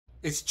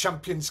It's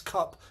Champions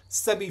Cup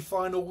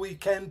semi-final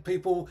weekend,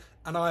 people,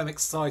 and I am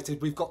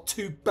excited. We've got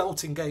two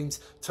belting games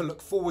to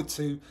look forward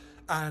to,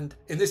 and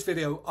in this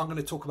video I'm going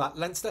to talk about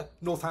Leinster,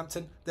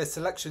 Northampton, their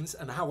selections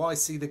and how I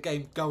see the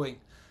game going.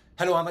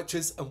 Hello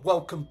amateurs and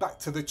welcome back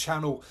to the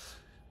channel.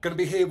 Going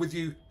to be here with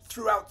you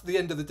throughout the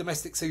end of the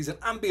domestic season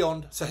and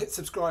beyond, so hit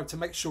subscribe to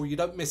make sure you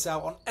don't miss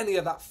out on any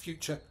of that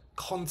future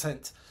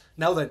content.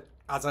 Now then,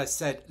 as I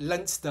said,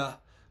 Leinster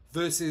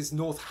versus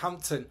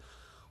Northampton.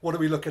 What are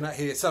we looking at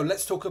here? So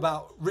let's talk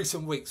about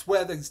recent weeks,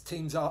 where these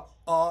teams are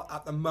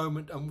at the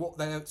moment and what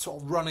their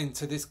sort of run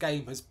into this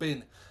game has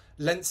been.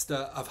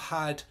 Leinster have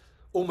had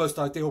almost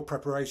ideal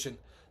preparation.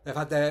 They've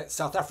had their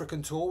South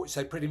African tour, which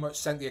they pretty much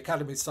sent the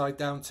academy side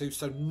down to,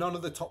 so none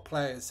of the top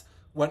players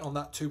went on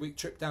that 2-week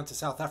trip down to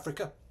South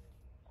Africa.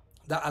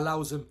 That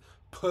allows them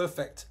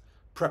perfect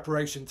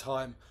preparation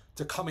time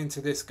to come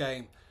into this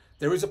game.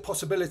 There is a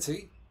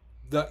possibility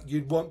that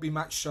you won't be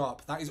match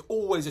sharp. That is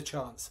always a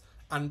chance.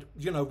 And,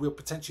 you know, we'll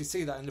potentially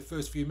see that in the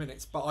first few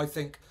minutes. But I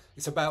think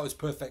it's about as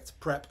perfect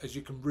prep as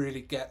you can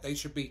really get. They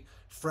should be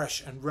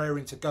fresh and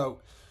raring to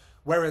go.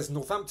 Whereas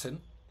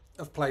Northampton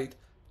have played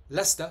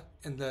Leicester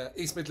in the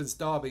East Midlands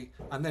derby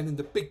and then in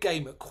the big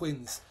game at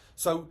Quins.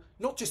 So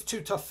not just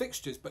two tough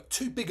fixtures, but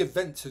two big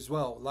events as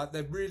well. Like,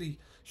 they're really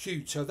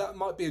huge. So that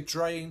might be a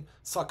drain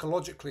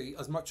psychologically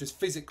as much as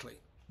physically.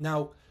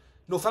 Now,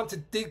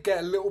 Northampton did get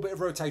a little bit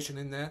of rotation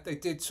in there. They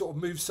did sort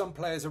of move some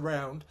players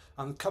around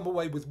and come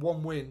away with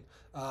one win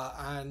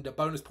and a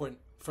bonus point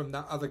from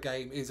that other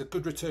game is a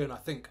good return, I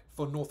think,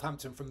 for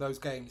Northampton from those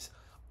games.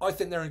 I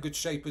think they're in good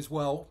shape as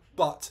well,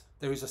 but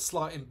there is a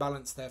slight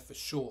imbalance there for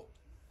sure.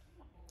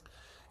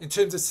 In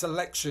terms of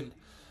selection,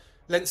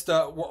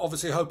 Leinster were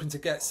obviously hoping to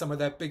get some of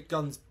their big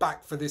guns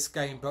back for this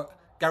game, but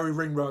Gary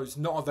Ringrose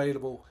not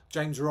available,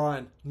 James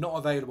Ryan not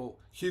available,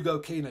 Hugo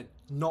Keenan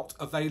not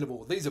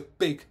available. These are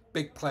big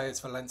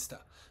players for Leinster.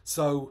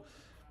 So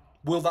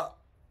will that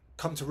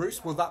come to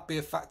roost? Will that be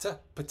a factor?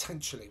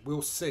 Potentially.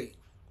 We'll see.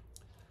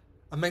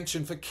 A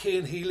mention for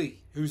Cian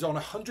Healy, who's on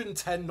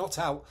 110 not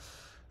out,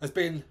 has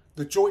been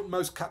the joint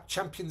most capped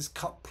Champions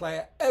Cup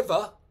player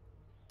ever,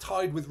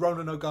 tied with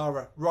Ronan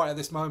O'Gara right at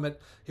this moment.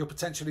 He'll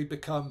potentially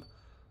become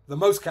the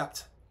most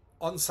capped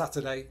on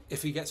Saturday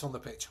if he gets on the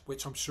pitch,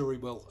 which I'm sure he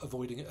will,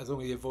 avoiding it as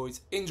long as he avoids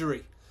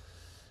injury.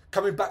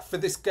 Coming back for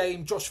this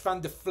game, Josh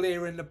van der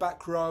Fleer in the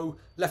back row,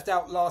 left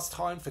out last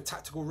time for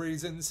tactical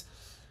reasons.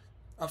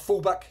 At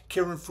fullback,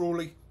 Kieran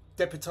Frawley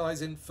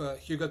deputising for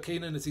Hugo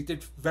Keenan, as he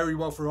did very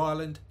well for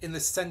Ireland. In the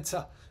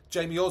centre,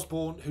 Jamie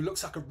Osborne, who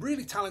looks like a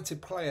really talented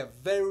player,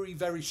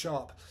 very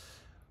sharp.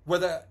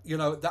 Whether, you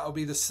know, that'll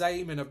be the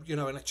same in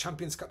a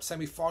Champions Cup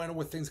semi-final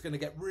where things are going to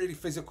get really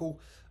physical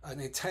and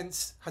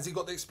intense. Has he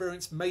got the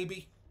experience?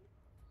 Maybe.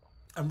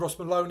 And Ross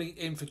Maloney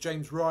in for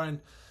James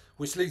Ryan,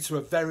 which leads to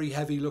a very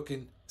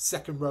heavy-looking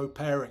second row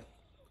pairing.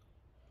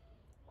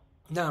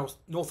 Now,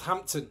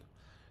 Northampton.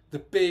 The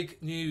big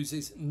news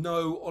is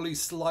no Ollie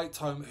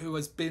Slightholme, who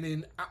has been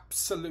in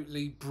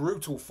absolutely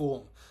brutal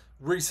form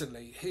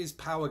recently. His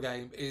power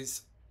game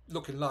is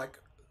looking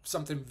like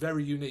something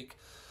very unique.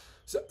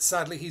 So,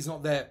 sadly, he's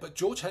not there. But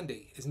George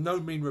Hendy is no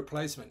mean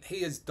replacement.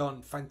 He has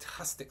done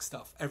fantastic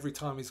stuff every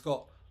time he's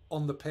got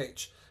on the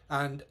pitch.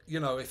 And,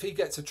 you know, if he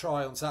gets a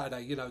try on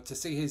Saturday, you know, to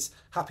see his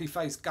happy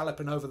face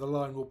galloping over the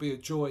line will be a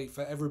joy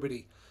for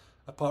everybody,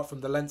 apart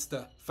from the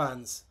Leinster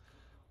fans.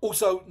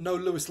 Also, no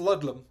Lewis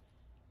Ludlam.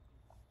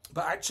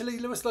 But actually,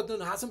 Lewis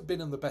Ludlam hasn't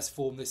been in the best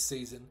form this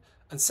season.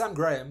 And Sam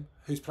Graham,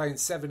 who's playing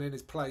 7 in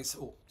his place,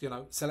 or, you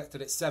know, selected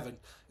at 7,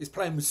 is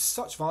playing with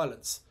such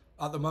violence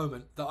at the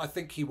moment that I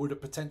think he would have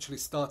potentially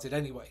started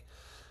anyway.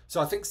 So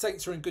I think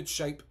Saints are in good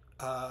shape.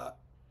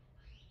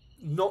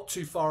 Not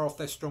too far off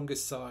their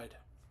strongest side.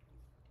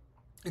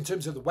 In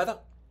terms of the weather,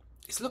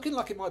 it's looking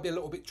like it might be a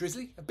little bit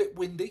drizzly, a bit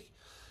windy.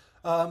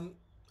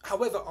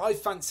 However, I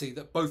fancy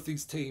that both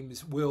these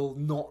teams will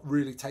not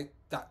really take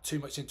that too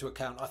much into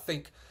account. I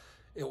think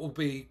it will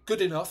be good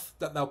enough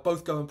that they'll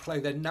both go and play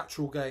their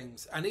natural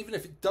games. And even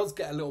if it does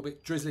get a little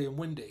bit drizzly and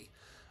windy,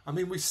 I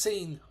mean, we've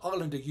seen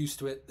Ireland are used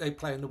to it. They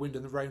play in the wind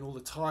and the rain all the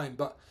time.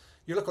 But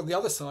you look on the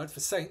other side for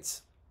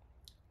Saints,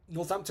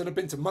 Northampton have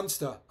been to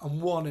Munster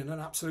and won in an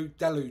absolute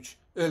deluge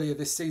earlier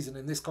this season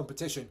in this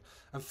competition.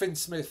 And Finn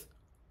Smith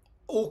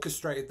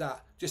orchestrated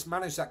that, just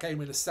managed that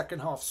game in the second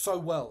half so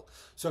well.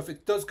 So if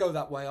it does go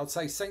that way, I'd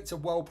say Saints are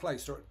well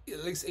placed, or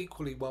at least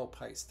equally well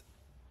placed.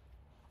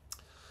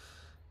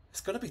 It's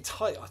going to be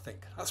tight, I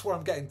think. That's where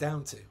I'm getting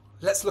down to.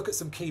 Let's look at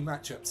some key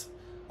matchups.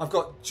 I've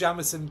got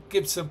Jamison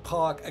Gibson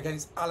Park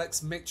against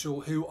Alex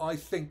Mitchell, who I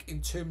think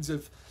in terms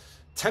of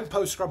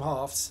tempo scrum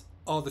halves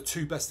are the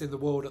two best in the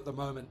world at the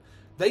moment.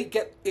 They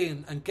get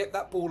in and get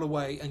that ball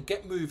away and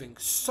get moving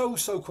so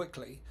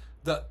quickly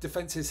that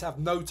defences have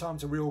no time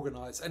to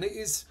reorganise. And it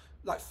is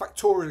like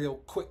factorial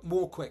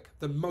more quick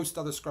than most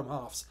other scrum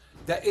halves.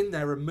 They're in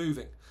there and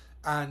moving.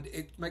 And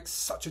it makes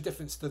such a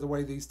difference to the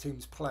way these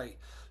teams play.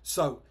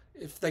 So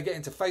if they get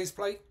into phase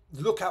play,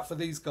 look out for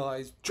these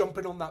guys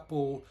jumping on that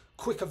ball,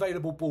 quick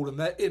available ball, and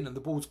they're in and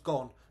the ball's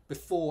gone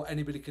before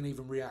anybody can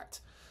even react.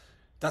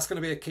 That's going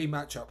to be a key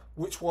matchup.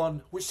 Which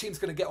team's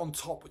going to get on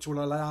top, which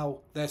will allow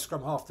their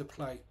scrum half to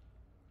play.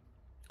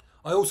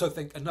 I also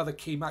think another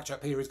key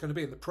matchup here is going to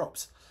be in the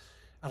props.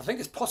 And I think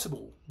it's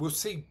possible we'll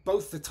see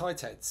both the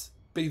tight heads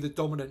be the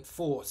dominant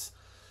force.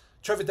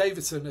 Trevor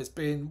Davison has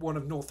been one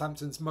of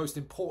Northampton's most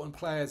important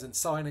players and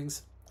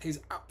signings. He's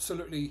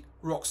absolutely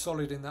rock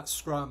solid in that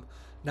scrum.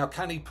 Now,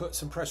 can he put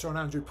some pressure on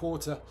Andrew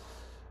Porter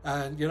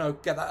and, you know,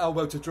 get that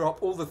elbow to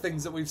drop? All the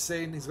things that we've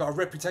seen. He's got a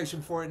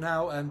reputation for it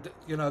now, and,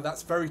 you know,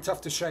 that's very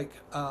tough to shake.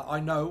 I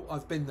know,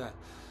 I've been there.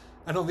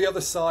 And on the other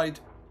side,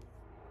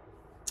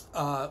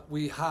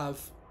 we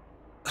have...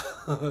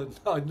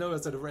 I know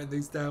I should have written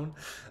these down.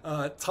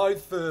 Ty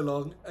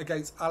Furlong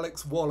against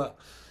Alex Waller.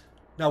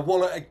 Now,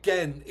 Waller,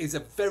 again, is a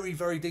very,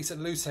 very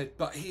decent loosehead,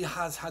 but he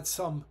has had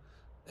some...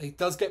 He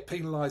does get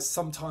penalised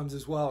sometimes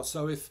as well.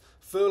 So if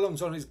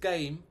Furlong's on his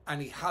game,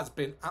 and he has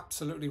been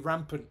absolutely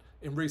rampant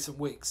in recent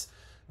weeks,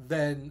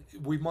 then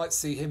we might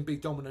see him be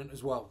dominant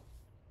as well.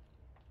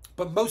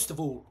 But most of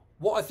all,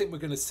 what I think we're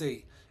going to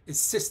see is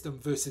system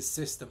versus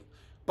system.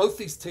 Both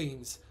these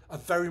teams are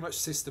very much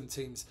system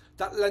teams.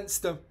 That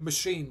Leinster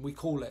machine, we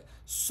call it,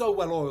 so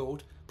well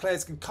oiled.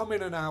 Players can come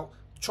in and out,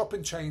 chop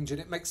and change, and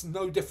it makes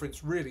no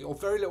difference really, or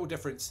very little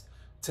difference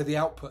to the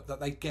output that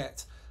they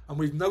get. And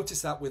we've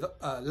noticed that with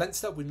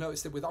Leinster. We've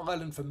noticed it with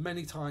Ireland for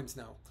many times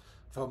now,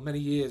 for many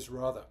years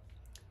rather.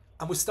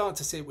 And we're starting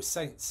to see it with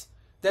Saints.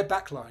 Their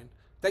backline,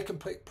 they can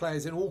pick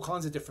players in all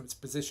kinds of different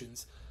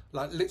positions.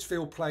 Like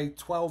Litchfield played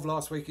 12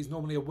 last week. He's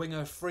normally a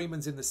winger.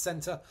 Freeman's in the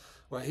centre,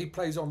 where he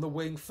plays on the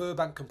wing.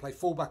 Furbank can play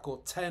fullback or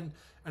 10,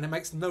 and it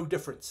makes no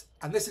difference.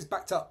 And this is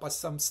backed up by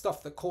some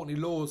stuff that Courtney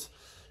Laws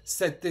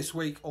said this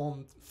week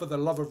on For the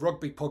Love of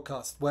Rugby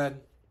podcast, when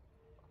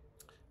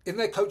in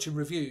their coaching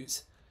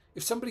reviews,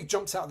 if somebody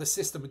jumps out of the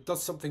system and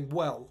does something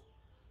well,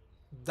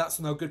 that's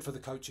no good for the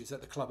coaches at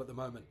the club at the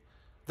moment.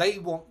 They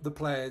want the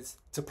players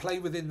to play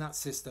within that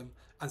system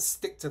and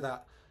stick to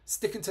that.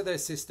 Sticking to their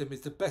system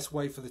is the best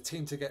way for the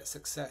team to get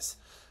success.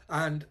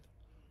 And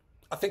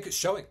I think it's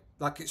showing.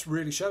 Like, it's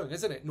really showing,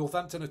 isn't it?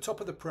 Northampton are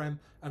top of the Prem,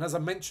 and as I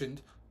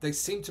mentioned, they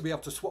seem to be able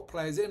to swap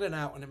players in and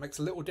out, and it makes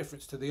a little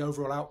difference to the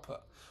overall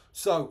output.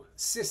 So,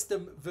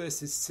 system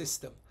versus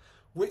system.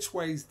 Which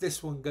way is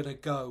this one going to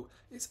go?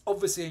 It's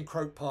obviously in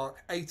Croke Park,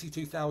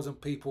 82,000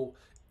 people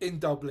in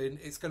Dublin.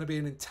 It's going to be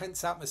an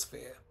intense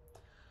atmosphere.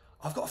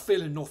 I've got a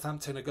feeling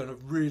Northampton are going to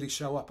really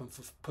show up and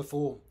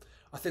perform.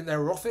 I think they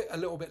were off it a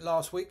little bit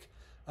last week.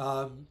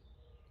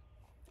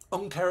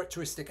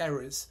 Uncharacteristic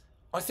errors.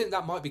 I think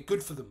that might be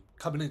good for them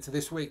coming into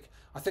this week.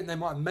 I think they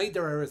might have made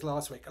their errors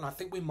last week, and I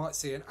think we might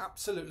see an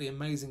absolutely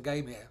amazing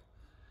game here.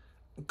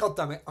 God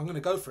damn it, I'm going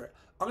to go for it.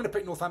 I'm going to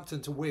pick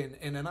Northampton to win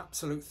in an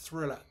absolute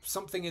thriller,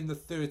 something in the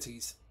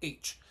 30s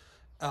each.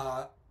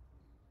 And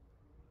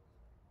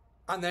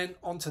then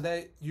on to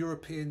their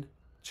European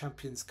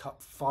Champions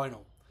Cup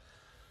final.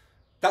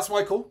 That's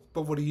my call,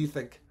 but what do you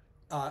think?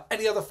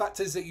 Any other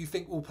factors that you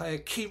think will play a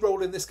key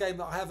role in this game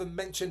that I haven't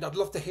mentioned? I'd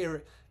love to hear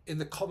it in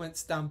the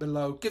comments down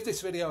below. Give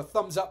this video a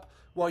thumbs up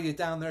while you're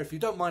down there. If you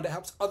don't mind, it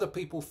helps other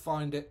people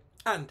find it.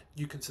 And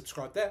you can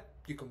subscribe there.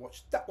 You can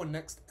watch that one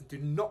next. And do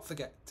not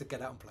forget to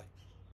get out and play.